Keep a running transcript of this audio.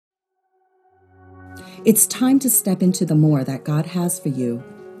It's time to step into the more that God has for you.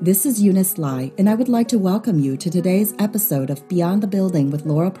 This is Eunice Lai, and I would like to welcome you to today's episode of Beyond the Building with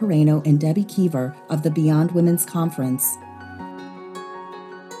Laura Pereno and Debbie Keever of the Beyond Women's Conference.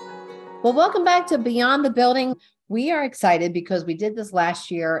 Well, welcome back to Beyond the Building. We are excited because we did this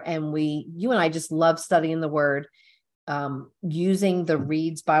last year, and you and I just love studying the Word using the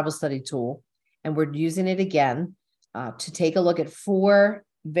R.E.A.D.S Bible study tool, and we're using it again to take a look at 4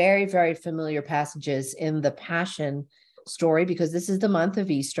 very, very familiar passages in the Passion story, because this is the month of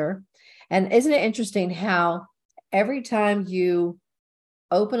Easter. And isn't it interesting how every time you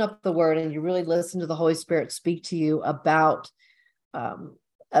open up the Word and you really listen to the Holy Spirit speak to you about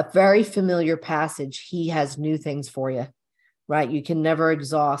a very familiar passage, He has new things for you, right? You can never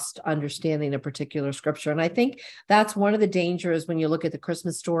exhaust understanding a particular scripture. And I think that's one of the dangers when you look at the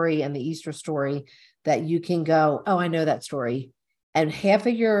Christmas story and the Easter story, that you can go, oh, I know that story. And half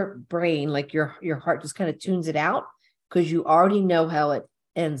of your brain, like your heart, just kind of tunes it out because you already know how it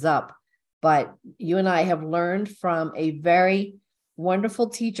ends up. But you and I have learned from a very wonderful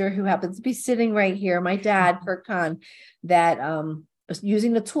teacher who happens to be sitting right here, my dad, Curt Conn, that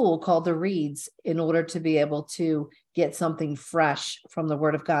using a tool called the R.E.A.D.S in order to be able to get something fresh from the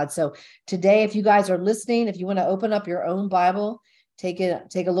Word of God. So today, if you guys are listening, if you want to open up your own Bible, take a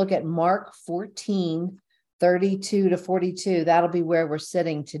look at Mark 14:32 to 42. That'll be where we're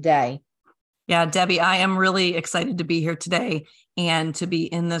sitting today. Yeah, Debbie, I am really excited to be here today and to be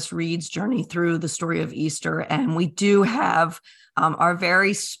in this R.E.A.D.S journey through the story of Easter. And we do have our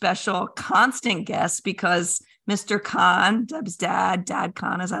very special constant guest, because Mr. Conn, Deb's dad, Dad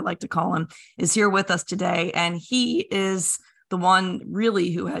Conn, as I like to call him, is here with us today. And he is the one really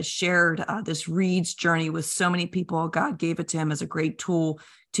who has shared this R.E.A.D.S journey with so many people. God gave it to him as a great tool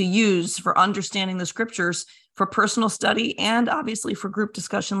to use for understanding the scriptures, for personal study, and obviously for group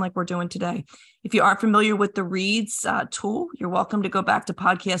discussion like we're doing today. If you aren't familiar with the R.E.A.D.S tool, you're welcome to go back to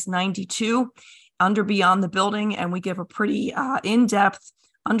podcast 92 under Beyond the Building, and we give a pretty in-depth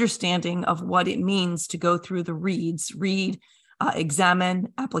understanding of what it means to go through the R.E.A.D.S, read,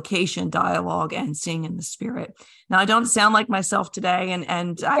 examine, application, dialogue, and sing in the Spirit. Now, I don't sound like myself today,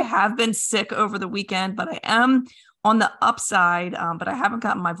 and I have been sick over the weekend, but I am on the upside, but I haven't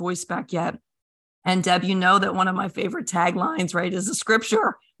gotten my voice back yet. And Deb, you know that one of my favorite taglines, right, is a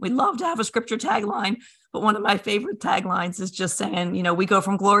scripture. We love to have a scripture tagline, but one of my favorite taglines is just saying, you know, we go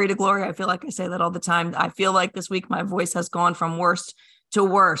from glory to glory. I feel like I say that all the time. I feel like this week my voice has gone from worst to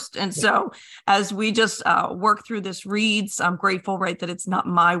worst. And so as we just work through this R.E.A.D.S, I'm grateful, right, that it's not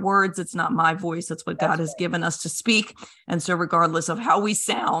my words, it's not my voice, it's what God has given us to speak. And so regardless of how we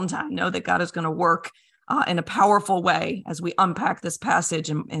sound, I know that God is going to work in a powerful way as we unpack this passage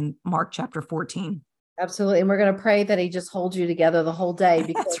in Mark chapter 14. Absolutely. And we're going to pray that He just holds you together the whole day.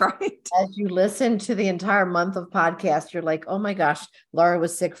 Because that's right. As you listen to the entire month of podcast, you're like, oh my gosh, Laura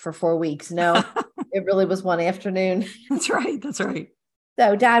was sick for 4 weeks. No, it really was one afternoon. That's right. That's right.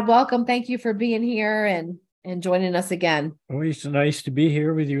 So Dad, welcome. Thank you for being here and joining us again. Always nice to be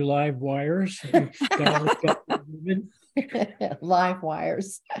here with you live wires. Live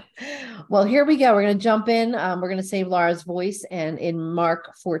wires. Well, here we go. We're going to jump in. We're going to save Laura's voice. And in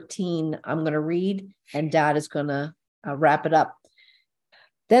Mark 14, I'm going to read, and Dad is going to wrap it up.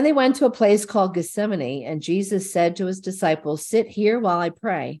 Then they went to a place called Gethsemane, and Jesus said to His disciples, "Sit here while I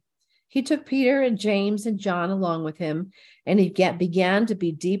pray." He took Peter and James and John along with him, and he began to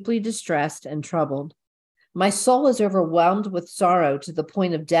be deeply distressed and troubled. "My soul is overwhelmed with sorrow to the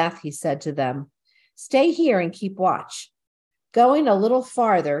point of death," He said to them. "Stay here and keep watch." Going a little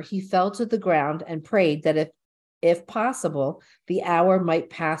farther, He fell to the ground and prayed that if possible, the hour might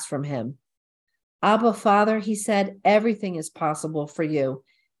pass from Him. "Abba, Father," He said, "everything is possible for you.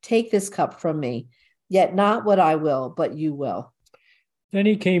 Take this cup from me, yet not what I will, but you will." Then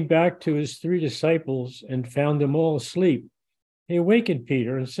He came back to His 3 disciples and found them all asleep. He awakened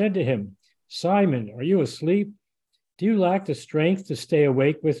Peter and said to him, "Simon, are you asleep? Do you lack the strength to stay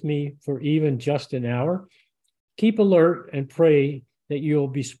awake with me for even just an hour? Keep alert and pray that you will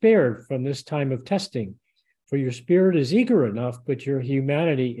be spared from this time of testing. For your spirit is eager enough, but your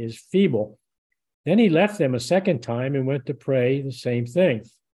humanity is feeble." Then He left them a second time and went to pray the same thing.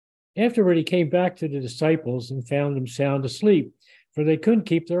 Afterward, He came back to the disciples and found them sound asleep, for they couldn't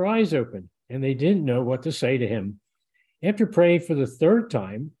keep their eyes open, and they didn't know what to say to Him. After praying for the 3rd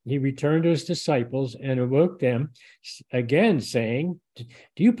time, He returned to His disciples and awoke them again, saying, "Do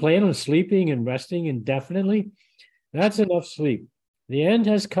you plan on sleeping and resting indefinitely? That's enough sleep. The end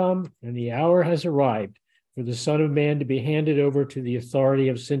has come and the hour has arrived for the Son of Man to be handed over to the authority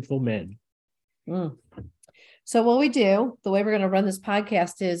of sinful men." So what we do, the way we're going to run this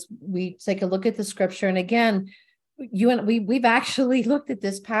podcast is we take a look at the scripture. And again, we've actually looked at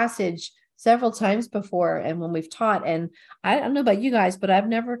this passage several times before. And when we've taught, and I don't know about you guys, but I've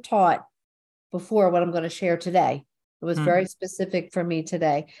never taught before what I'm going to share today. It was very specific for me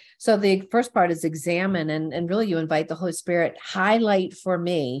today. So the first part is examine, and really you invite the Holy Spirit, highlight for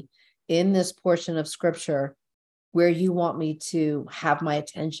me in this portion of scripture where you want me to have my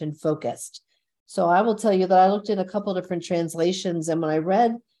attention focused. So I will tell you that I looked at a couple different translations, and when I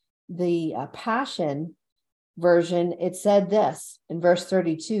read the Passion version, it said this in verse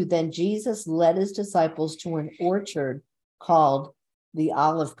 32, then Jesus led his disciples to an orchard called the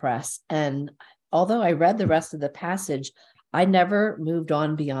Olive Press. And although I read the rest of the passage, I never moved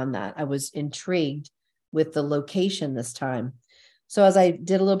on beyond that. I was intrigued with the location this time. So as I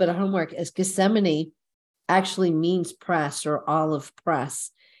did a little bit of homework, as Gethsemane actually means press or olive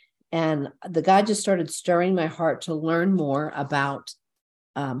press. And the God just started stirring my heart to learn more about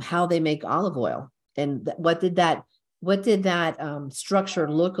how they make olive oil, and what did that structure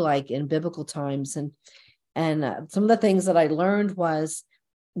look like in biblical times. And some of the things that I learned was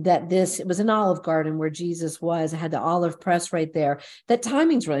that it was an olive garden where Jesus was. It had the olive press right there. That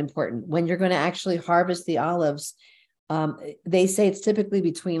timing's really important when you're going to actually harvest the olives. They say it's typically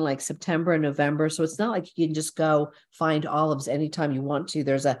between like September and November. So it's not like you can just go find olives anytime you want to.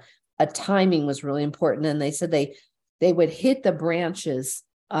 There's a timing was really important. And they said they would hit the branches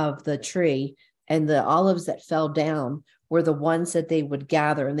of the tree, and the olives that fell down were the ones that they would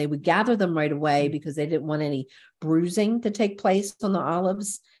gather, and they would gather them right away because they didn't want any bruising to take place on the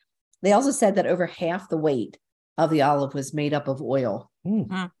olives. They also said that over half the weight of the olive was made up of oil.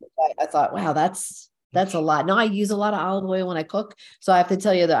 I thought, wow, that's a lot. Now I use a lot of olive oil when I cook. So I have to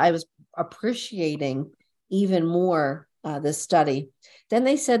tell you that I was appreciating even more this study. Then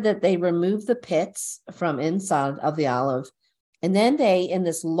they said that they removed the pits from inside of the olive. And then in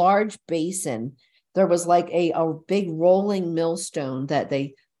this large basin, there was like a big rolling millstone that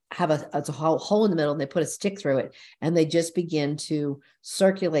they have a hole in the middle, and they put a stick through it. And they just begin to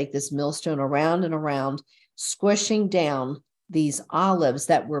circulate this millstone around and around, squishing down these olives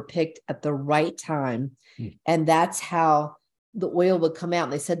that were picked at the right time. And that's how the oil would come out.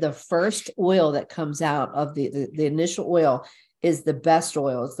 And they said the first oil that comes out of the initial oil is the best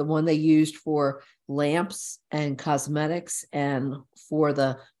oil. It's the one they used for lamps and cosmetics, and for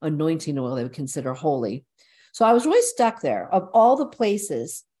the anointing oil they would consider holy. So I was really stuck there. Of all the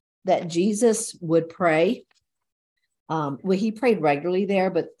places that Jesus would pray, he prayed regularly there,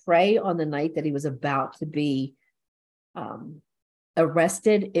 but pray on the night that he was about to be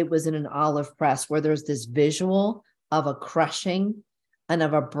arrested, it was in an olive press where there's this visual of a crushing and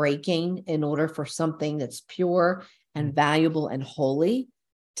of a breaking in order for something that's pure and valuable and holy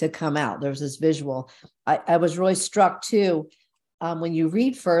to come out. There's this visual. I was really struck too, when you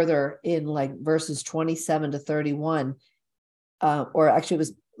read further in like verses 27 to 31, or actually it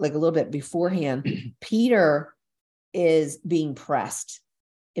was like a little bit beforehand, Peter is being pressed.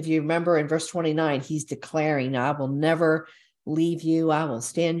 If you remember in verse 29, he's declaring, I will never leave you. I will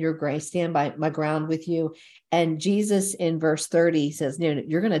stand by my ground with you. And Jesus in verse 30 says, no,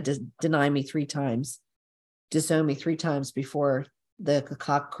 you're going to deny me 3 times, disown me 3 times before the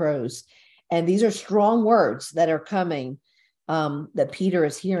cock crows. And these are strong words that are coming, that Peter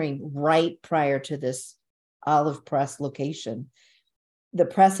is hearing right prior to this olive press location, the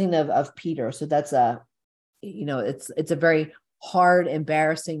pressing of Peter. So that's it's a very hard,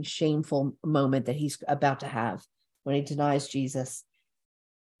 embarrassing, shameful moment that he's about to have when he denies Jesus,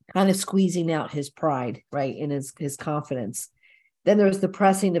 kind of squeezing out his pride, right, and his confidence. Then there's the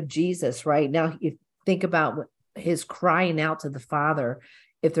pressing of Jesus, right? Now you think about his crying out to the Father,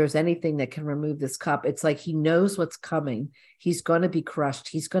 if there's anything that can remove this cup. It's like he knows what's coming. He's going to be crushed.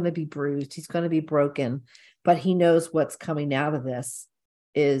 He's going to be bruised. He's going to be broken, but he knows what's coming out of this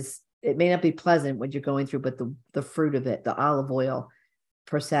it may not be pleasant what you're going through, but the fruit of it, the olive oil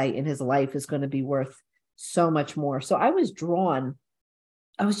per se in his life, is going to be worth so much more. So I was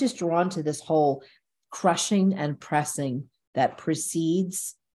just drawn to this whole crushing and pressing that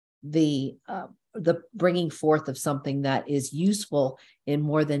precedes the bringing forth of something that is useful in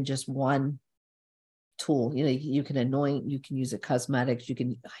more than just one tool. You can anoint, you can use it cosmetics, you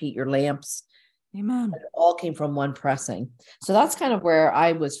can heat your lamps. Amen. It all came from one pressing. So that's kind of where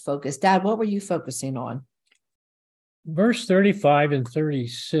I was focused. Dad, what were you focusing on? Verse 35 and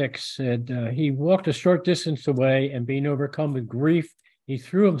 36 said, he walked a short distance away, and being overcome with grief, he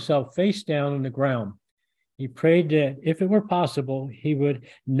threw himself face down on the ground. He prayed that if it were possible, he would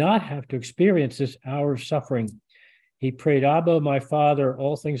not have to experience this hour of suffering. He prayed, Abba, my Father,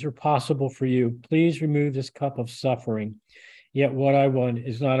 all things are possible for you. Please remove this cup of suffering. Yet what I want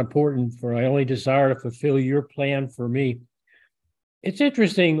is not important, for I only desire to fulfill your plan for me. It's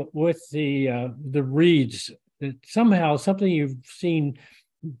interesting with the reeds that somehow something you've seen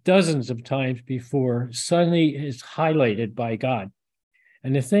dozens of times before suddenly is highlighted by God.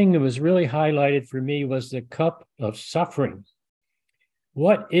 And the thing that was really highlighted for me was the cup of suffering.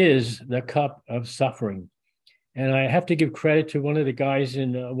 What is the cup of suffering? And I have to give credit to one of the guys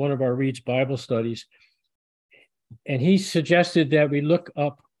in one of our R.E.A.D.S Bible studies. And he suggested that we look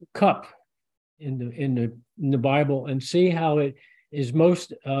up cup in the Bible and see how it is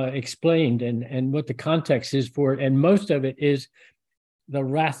most explained and what the context is for it. And most of it is the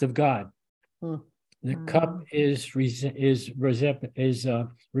wrath of God. The cup is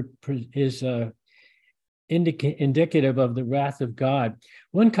indicative of the wrath of God.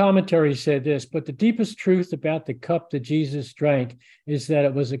 One commentary said this, but the deepest truth about the cup that Jesus drank is that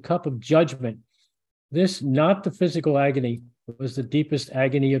it was a cup of judgment. This, not the physical agony, was the deepest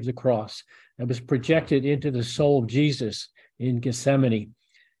agony of the cross that was projected into the soul of Jesus in Gethsemane.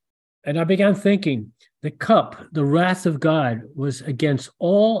 And I began thinking, the cup, the wrath of God, was against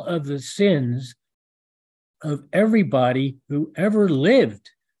all of the sins of everybody who ever lived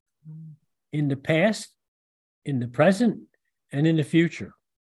in the past, in the present, and in the future.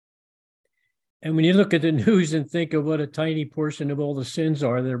 And when you look at the news and think of what a tiny portion of all the sins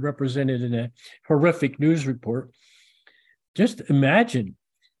are that are represented in a horrific news report, just imagine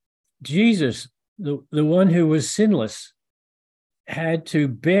Jesus, the one who was sinless, had to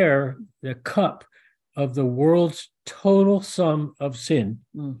bear the cup of the world's total sum of sin.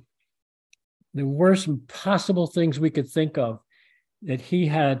 The worst possible things we could think of, that he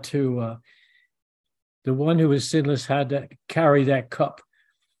had to, the one who was sinless had to carry that cup.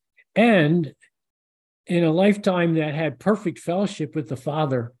 And in a lifetime that had perfect fellowship with the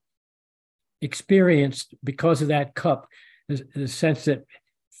Father, experienced because of that cup, the sense that,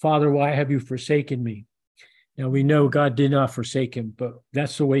 Father, why have you forsaken me? Now, we know God did not forsake him, but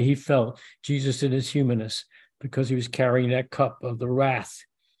that's the way he felt, Jesus in his humanness, because he was carrying that cup of the wrath.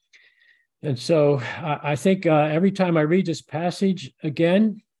 And so I think every time I read this passage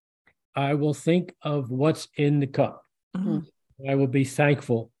again, I will think of what's in the cup. I will be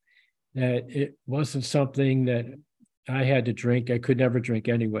thankful that it wasn't something that I had to drink. I could never drink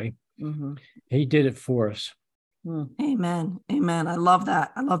anyway. He did it for us. Amen. Amen. I love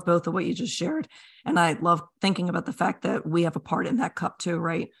that. I love both of what you just shared. And I love thinking about the fact that we have a part in that cup too,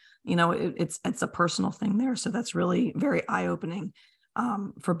 right? You know, it's a personal thing there. So that's really very eye-opening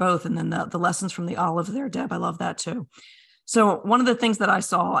for both. And then the lessons from the olive there, Deb, I love that too. So one of the things that I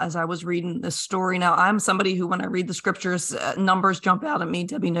saw as I was reading this story, now I'm somebody who, when I read the scriptures, numbers jump out at me.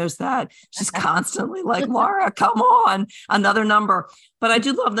 Debbie knows that. She's constantly like, Laura, come on, another number. But I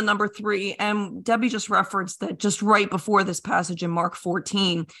do love the number 3. And Debbie just referenced that just right before this passage in Mark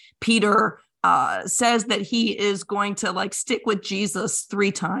 14, Peter says that he is going to like stick with Jesus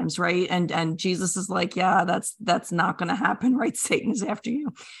 3 times, right? And Jesus is like, yeah, that's not going to happen, right? Satan is after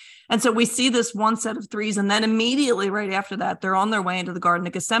you. And so we see this one set of 3s, and then immediately right after that, they're on their way into the Garden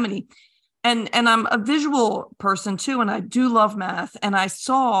of Gethsemane. And I'm a visual person too, and I do love math. And I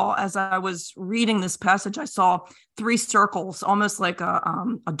saw, as I was reading this passage, I saw 3 circles, almost like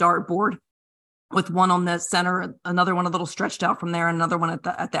a dartboard, with one on the center, another one a little stretched out from there, and another one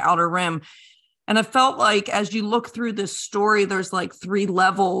at the outer rim. And I felt like as you look through this story, there's like 3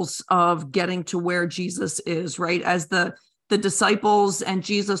 levels of getting to where Jesus is, right? As the disciples and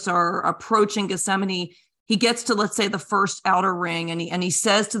Jesus are approaching Gethsemane, he gets to, let's say, the first outer ring, and he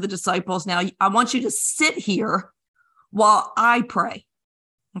says to the disciples, now I want you to sit here while I pray.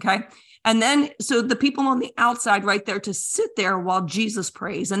 Okay. And then, so the people on the outside right there to sit there while Jesus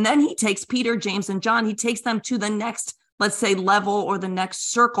prays. And then he takes Peter, James, and John, he takes them to the next, let's say, level or the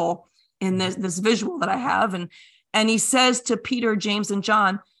next circle in this visual that I have. And he says to Peter, James, and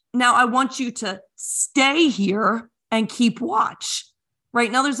John, now I want you to stay here and keep watch. Right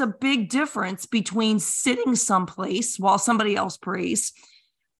now, there's a big difference between sitting someplace while somebody else prays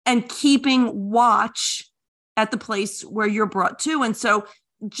and keeping watch at the place where you're brought to. And so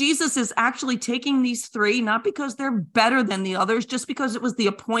Jesus is actually taking these 3, not because they're better than the others, just because it was the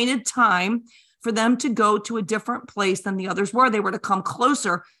appointed time for them to go to a different place than the others were. They were to come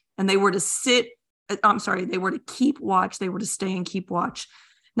closer, and they were to they were to keep watch. They were to stay and keep watch.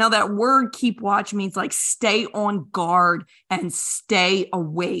 Now, that word keep watch means like stay on guard and stay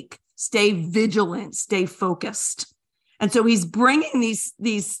awake, stay vigilant, stay focused. And so he's bringing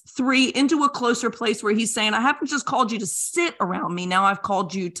these 3 into a closer place where he's saying, I haven't just called you to sit around me. Now I've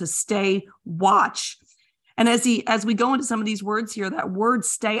called you to stay watch. And as we go into some of these words here, that word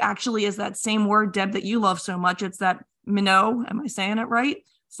stay actually is that same word, Deb, that you love so much. It's that meno, am I saying it right?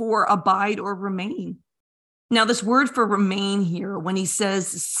 For abide or remain. Now, this word for remain here, when he says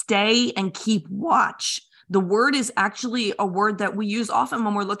stay and keep watch, the word is actually a word that we use often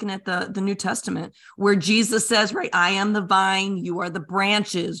when we're looking at the New Testament, where Jesus says, right, I am the vine, you are the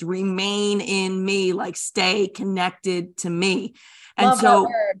branches, remain in me, like stay connected to me. And love so, that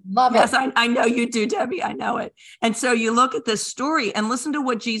word. Love yes, it. I know you do, Debbie. I know it. And so you look at this story and listen to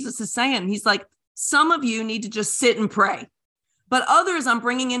what Jesus is saying. He's like, some of you need to just sit and pray. But others I'm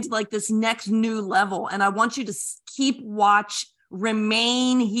bringing into like this next new level. And I want you to keep watch,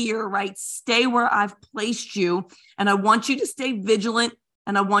 remain here, right? Stay where I've placed you. And I want you to stay vigilant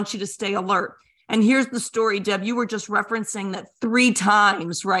and I want you to stay alert. And here's the story, Deb, you were just referencing that 3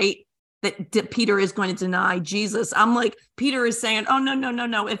 times, right? That Peter is going to deny Jesus. I'm like, Peter is saying, oh,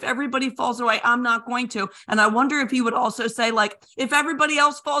 no. If everybody falls away, I'm not going to. And I wonder if he would also say, like, if everybody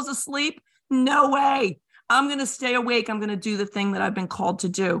else falls asleep, no way. I'm going to stay awake. I'm going to do the thing that I've been called to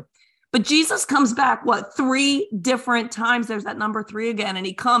do. But Jesus comes back, 3 different times? There's that number 3 again. And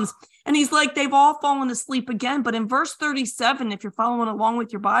he comes and he's like, they've all fallen asleep again. But in verse 37, if you're following along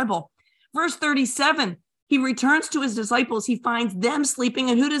with your Bible, verse 37, he returns to his disciples. He finds them sleeping.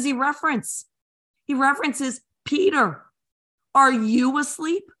 And who does he reference? He references Peter. Are you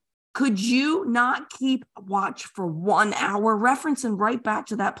asleep? Could you not keep watch for 1 hour? Referencing right back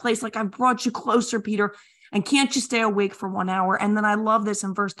to that place. Like, I've brought you closer, Peter. And can't you stay awake for 1 hour? And then I love this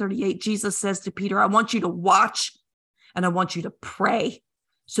in verse 38. Jesus says to Peter, I want you to watch and I want you to pray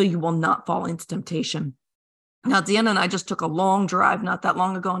so you will not fall into temptation. Now, Dan and I just took a long drive not that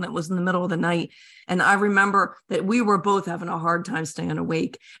long ago, and it was in the middle of the night. And I remember that we were both having a hard time staying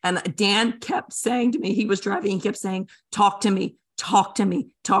awake. And Dan kept saying to me, he was driving, he kept saying, talk to me. Talk to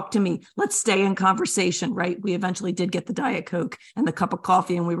me. Let's stay in conversation, right? We eventually did get the Diet Coke and the cup of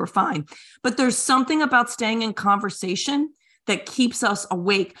coffee and we were fine. But there's something about staying in conversation that keeps us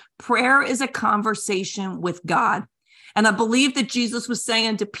awake. Prayer is a conversation with God. And I believe that Jesus was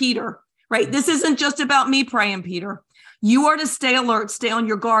saying to Peter, right? This isn't just about me praying, Peter. You are to stay alert, stay on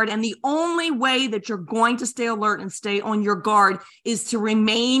your guard. And the only way that you're going to stay alert and stay on your guard is to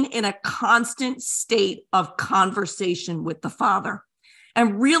remain in a constant state of conversation with the Father.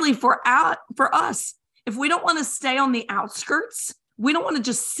 And really for us, if we don't want to stay on the outskirts, we don't want to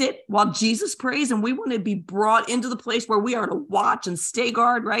just sit while Jesus prays, and we want to be brought into the place where we are to watch and stay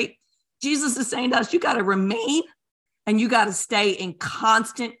guard, right? Jesus is saying to us, you got to remain. And you got to stay in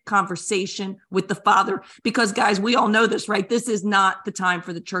constant conversation with the Father, because, guys, we all know this, right? This is not the time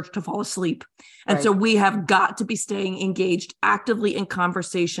for the church to fall asleep. And right. So we have got to be staying engaged actively in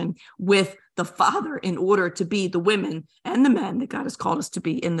conversation with the Father in order to be the women and the men that God has called us to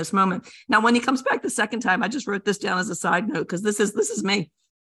be in this moment. Now, when he comes back the second time, I just wrote this down as a side note, because this is me.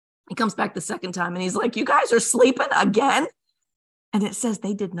 He comes back the second time and he's like, you guys are sleeping again? And it says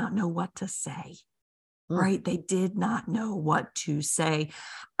they did not know what to say. Right? They did not know what to say.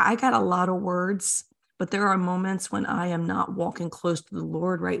 I got a lot of words, but there are moments when I am not walking close to the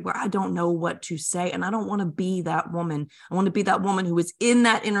Lord, right? Where I don't know what to say. And I don't want to be that woman. I want to be that woman who is in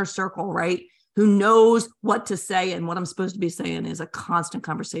that inner circle, right? Who knows what to say. And what I'm supposed to be saying is a constant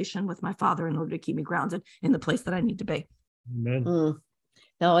conversation with my Father in order to keep me grounded in the place that I need to be. Amen.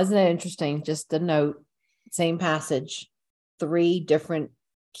 Now, isn't it interesting? Just a note, same passage, 3 different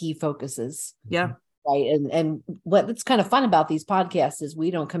key focuses. Yeah. Right. And what's kind of fun about these podcasts is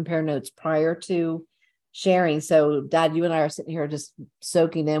we don't compare notes prior to sharing. So, Dad, you and I are sitting here just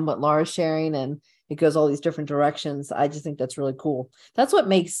soaking in what Laura's sharing, and it goes all these different directions. I just think that's really cool. That's what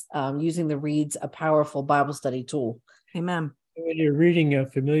makes using the R.E.A.D.S a powerful Bible study tool. Amen. When you're reading a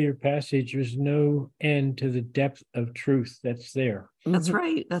familiar passage, there's no end to the depth of truth that's there. That's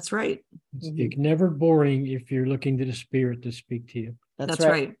right. That's right. It's never boring if you're looking to the Spirit to speak to you. That's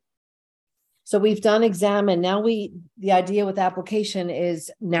right. So we've done examine. Now the idea with application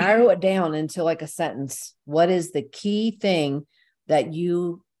is narrow it down into like a sentence. What is the key thing that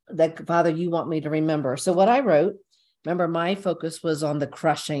Father, you want me to remember? So what I wrote, remember, my focus was on the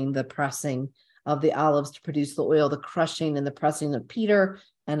crushing, the pressing of the olives to produce the oil, the crushing and the pressing of Peter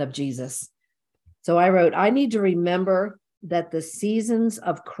and of Jesus. So I wrote, I need to remember that the seasons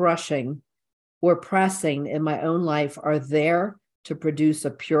of crushing or pressing in my own life are there to produce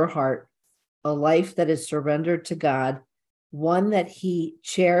a pure heart, a life that is surrendered to God, one that he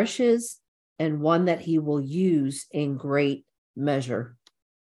cherishes and one that he will use in great measure.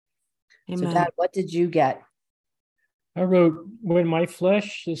 Amen. So, Dad, what did you get? I wrote, when my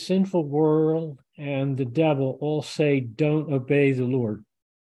flesh, the sinful world, and the devil all say, don't obey the Lord,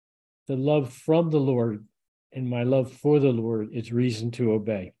 the love from the Lord and my love for the Lord is reason to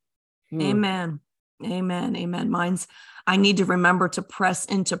obey. Amen. Amen. Amen. I need to remember to press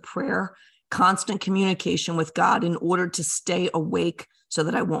into prayer, constant communication with God in order to stay awake so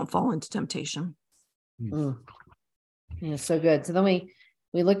that I won't fall into temptation. Yeah, so good. So then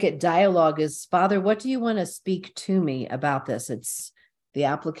we look at dialogue as, Father, what do you want to speak to me about this? It's the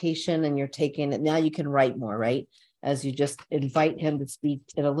application, and you're taking it. Now you can write more, right? As you just invite him to speak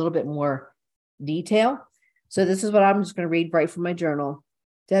in a little bit more detail. So this is what I'm just going to read right from my journal.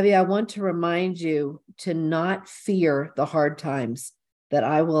 Debbie, I want to remind you to not fear the hard times that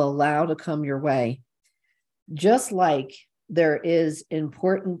I will allow to come your way. Just like there is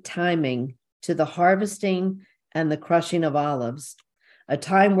important timing to the harvesting and the crushing of olives, a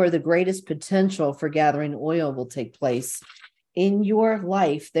time where the greatest potential for gathering oil will take place. In your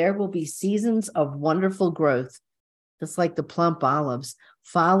life, there will be seasons of wonderful growth, just like the plump olives,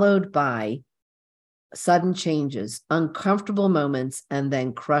 followed by sudden changes, uncomfortable moments, and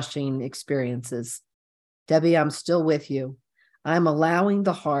then crushing experiences. Debbie, I'm still with you. I'm allowing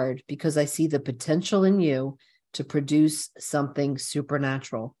the hard because I see the potential in you to produce something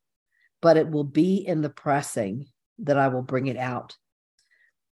supernatural, but it will be in the pressing that I will bring it out.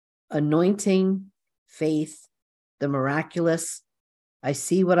 Anointing, faith, the miraculous. I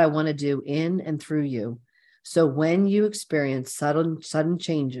see what I want to do in and through you. So when you experience sudden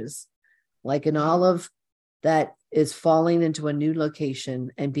changes, like an olive that is falling into a new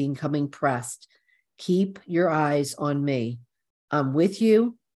location and becoming pressed, keep your eyes on me. I'm with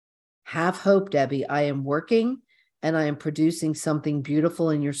you. Have hope, Debbie. I am working and I am producing something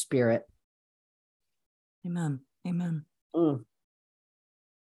beautiful in your spirit. Amen. Amen. It's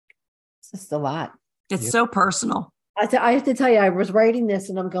just a lot. It's so personal. I have to tell you, I was writing this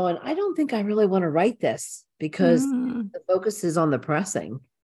and I'm going, I don't think I really want to write this because the focus is on the pressing.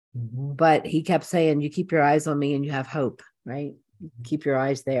 But he kept saying, you keep your eyes on me and you have hope, right? Keep your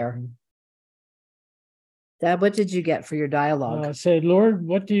eyes there. Dad, what did you get for your dialogue? I said, Lord,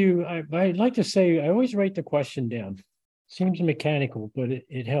 what do you, I'd like to say, I always write the question down. Seems mechanical, but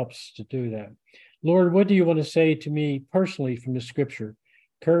it helps to do that. Lord, what do you want to say to me personally from the scripture?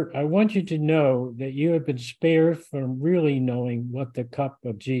 Curt, I want you to know that you have been spared from really knowing what the cup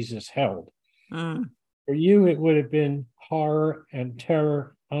of Jesus held. For you, it would have been horror and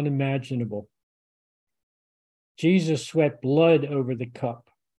terror unimaginable. Jesus sweat blood over the cup.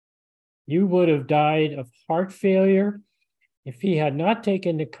 You would have died of heart failure. If he had not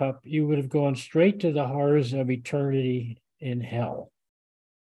taken the cup, you would have gone straight to the horrors of eternity in hell.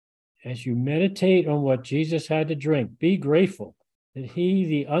 As you meditate on what Jesus had to drink, be grateful that he,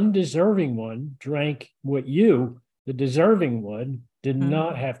 the undeserving one, drank what you, the deserving one, did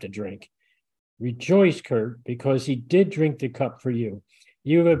not have to drink. Rejoice, Curt, because he did drink the cup for you.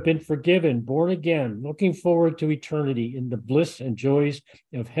 You have been forgiven, born again, looking forward to eternity in the bliss and joys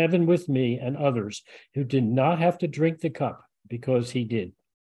of heaven with me and others who did not have to drink the cup because he did.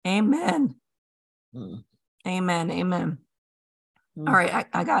 Amen. Amen. Amen. All right,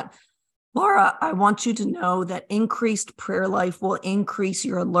 I got Laura. I want you to know that increased prayer life will increase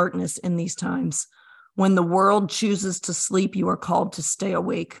your alertness in these times. When the world chooses to sleep, you are called to stay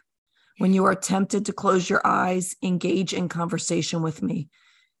awake. When you are tempted to close your eyes, engage in conversation with me.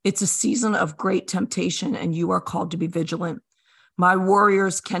 It's a season of great temptation, and you are called to be vigilant. My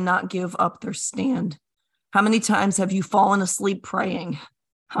warriors cannot give up their stand. How many times have you fallen asleep praying?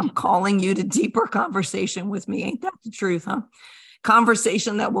 I'm calling you to deeper conversation with me. Ain't that the truth, huh?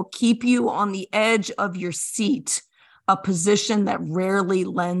 Conversation that will keep you on the edge of your seat, a position that rarely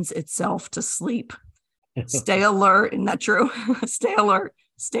lends itself to sleep. Stay alert. Isn't that true? Stay alert.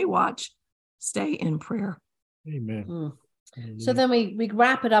 Stay watch, stay in prayer. Amen. So then we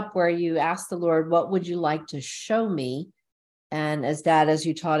wrap it up where you ask the Lord, what would you like to show me? And as Dad, as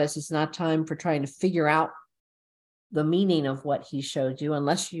you taught us, it's not time for trying to figure out the meaning of what he showed you,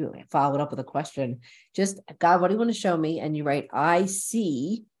 unless you follow it up with a question. Just, God, what do you want to show me? And you write, I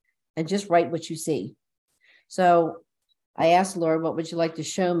see, and just write what you see. So I asked the Lord, what would you like to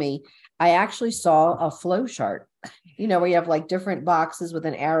show me? I actually saw a flow chart, where you have like different boxes with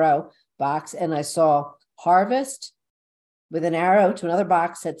an arrow box. And I saw harvest with an arrow to another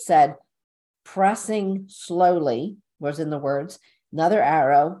box that said pressing slowly was in the words, another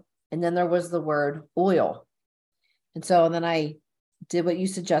arrow. And then there was the word oil. And so then I did what you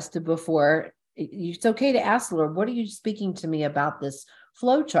suggested before. It's okay to ask the Lord, what are you speaking to me about this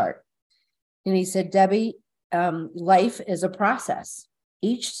flow chart? And he said, Debbie, life is a process.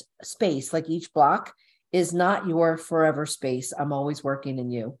 Each space, like each block, is not your forever space. I'm always working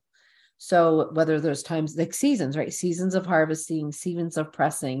in you. So whether there's times like seasons, right? Seasons of harvesting, seasons of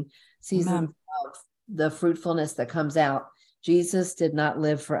pressing, seasons of the fruitfulness that comes out. Jesus did not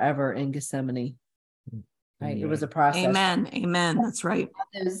live forever in Gethsemane. Right. It was a process. Amen. Amen. That's right.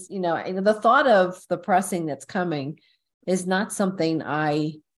 There's, the thought of the pressing that's coming is not something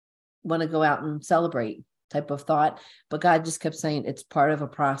I want to go out and celebrate type of thought, but God just kept saying it's part of a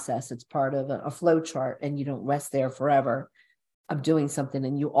process. It's part of a flow chart, and you don't rest there forever. I'm doing something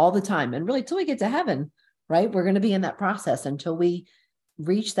in you all the time. And really till we get to heaven, right? We're going to be in that process until we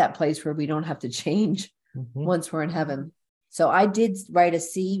reach that place where we don't have to change once we're in heaven. So I did write a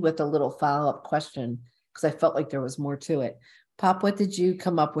C with a little follow-up question because I felt like there was more to it. Pop, what did you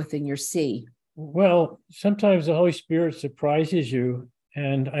come up with in your C? Well, sometimes the Holy Spirit surprises you.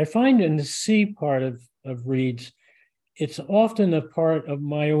 And I find in the C part of R.E.A.D.S, it's often a part of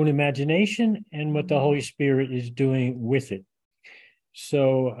my own imagination and what the Holy Spirit is doing with it.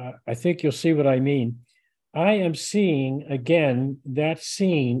 So I think you'll see what I mean. I am seeing, again, that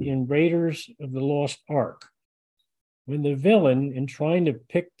scene in Raiders of the Lost Ark, when the villain, in trying to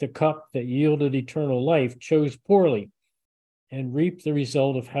pick the cup that yielded eternal life, chose poorly and reaped the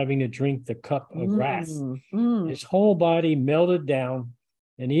result of having to drink the cup of wrath. His whole body melted down,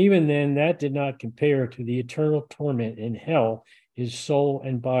 and even then, that did not compare to the eternal torment in hell his soul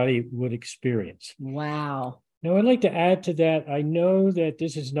and body would experience. Wow. Now, I'd like to add to that, I know that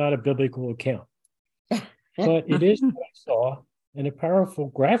this is not a biblical account, but it is what I saw, and a powerful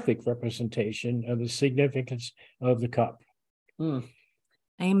graphic representation of the significance of the cup. Amen.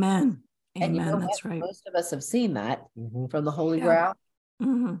 And Amen. That's right. Most of us have seen that from the Holy Grail.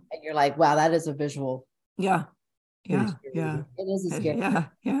 And you're like, wow, that is a visual. Yeah. Yeah. Yeah. It is a scary. Yeah.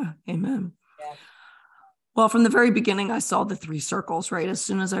 Yeah. Amen. Yeah. Well, from the very beginning, I saw the three circles, right? As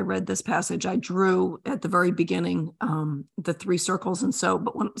soon as I read this passage, I drew at the very beginning the three circles. And so,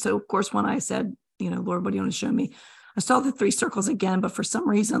 of course, when I said, Lord, what do you want to show me? I saw the three circles again, but for some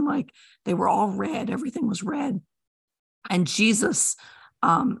reason, like they were all red. Everything was red. And Jesus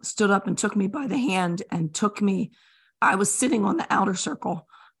stood up and took me by the hand and took me. I was sitting on the outer circle.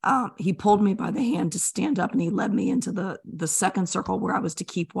 He pulled me by the hand to stand up, and he led me into the second circle where I was to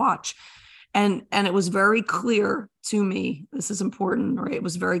keep watch. And it was very clear to me, this is important, right? It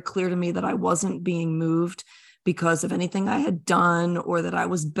was very clear to me that I wasn't being moved because of anything I had done or that I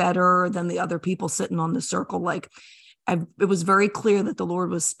was better than the other people sitting on the circle. It was very clear that the Lord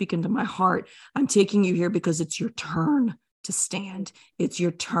was speaking to my heart. I'm taking you here because it's your turn to stand. It's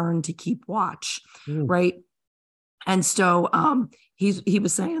your turn to keep watch, right? And so he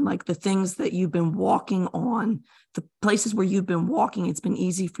was saying, like, the things that you've been walking on, the places where you've been walking, it's been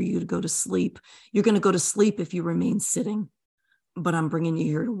easy for you to go to sleep. You're going to go to sleep if you remain sitting, but I'm bringing you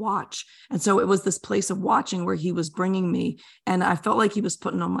here to watch. And so it was this place of watching where he was bringing me. And I felt like he was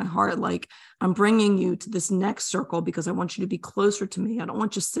putting on my heart, like, I'm bringing you to this next circle because I want you to be closer to me. I don't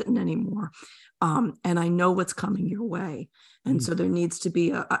want you sitting anymore. And I know what's coming your way. And so there needs to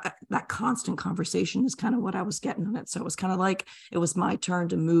be that constant conversation is kind of what I was getting on it. So it was kind of like it was my turn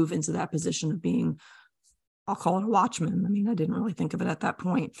to move into that position of being, I'll call it a watchman. I mean, I didn't really think of it at that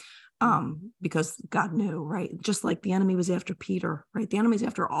point because God knew, right? Just like the enemy was after Peter, right? The enemy's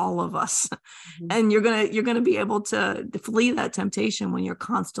after all of us. And you're gonna be able to flee that temptation when you're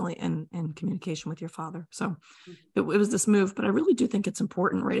constantly in communication with your Father. So it was this move, but I really do think it's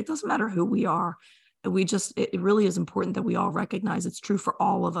important, right? It doesn't matter who we are. It really is important that we all recognize it's true for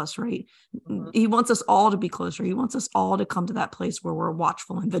all of us, right? He wants us all to be closer. He wants us all to come to that place where we're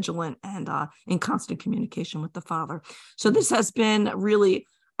watchful and vigilant and in constant communication with the Father. So this has been really,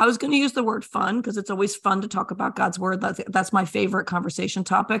 I was going to use the word fun because it's always fun to talk about God's word. That's my favorite conversation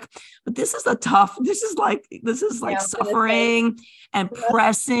topic. But this is like suffering and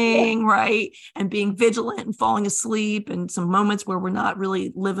pressing, right? And being vigilant and falling asleep and some moments where we're not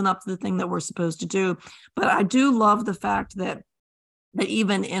really living up to the thing that we're supposed to do. But I do love the fact that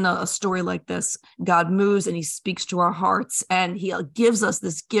even in a story like this, God moves and he speaks to our hearts and he gives us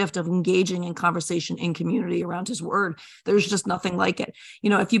this gift of engaging in conversation in community around his word. There's just nothing like it.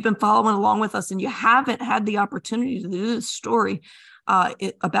 If you've been following along with us and you haven't had the opportunity to do this story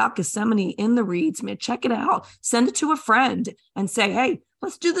about Gethsemane in the R.E.A.D.S, man, check it out. Send it to a friend and say, hey,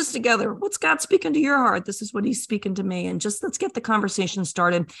 let's do this together. What's God speaking to your heart? This is what he's speaking to me. And just let's get the conversation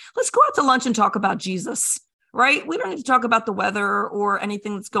started. Let's go out to lunch and talk about Jesus. Right? We don't need to talk about the weather or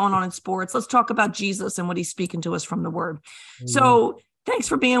anything that's going on in sports. Let's talk about Jesus and what he's speaking to us from the word. So thanks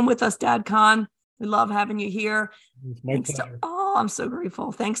for being with us, Dad Conn. We love having you here. It's my pleasure. I'm so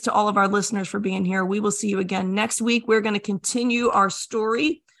grateful. Thanks to all of our listeners for being here. We will see you again next week. We're going to continue our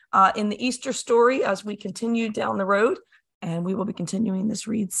story in the Easter story as we continue down the road, and we will be continuing this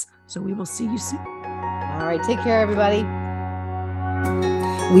R.E.A.D.S. So we will see you soon. All right. Take care, everybody.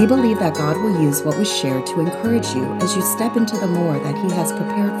 We believe that God will use what was shared to encourage you as you step into the more that He has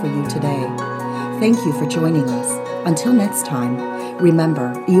prepared for you today. Thank you for joining us. Until next time,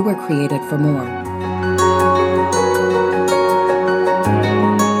 remember, you were created for more.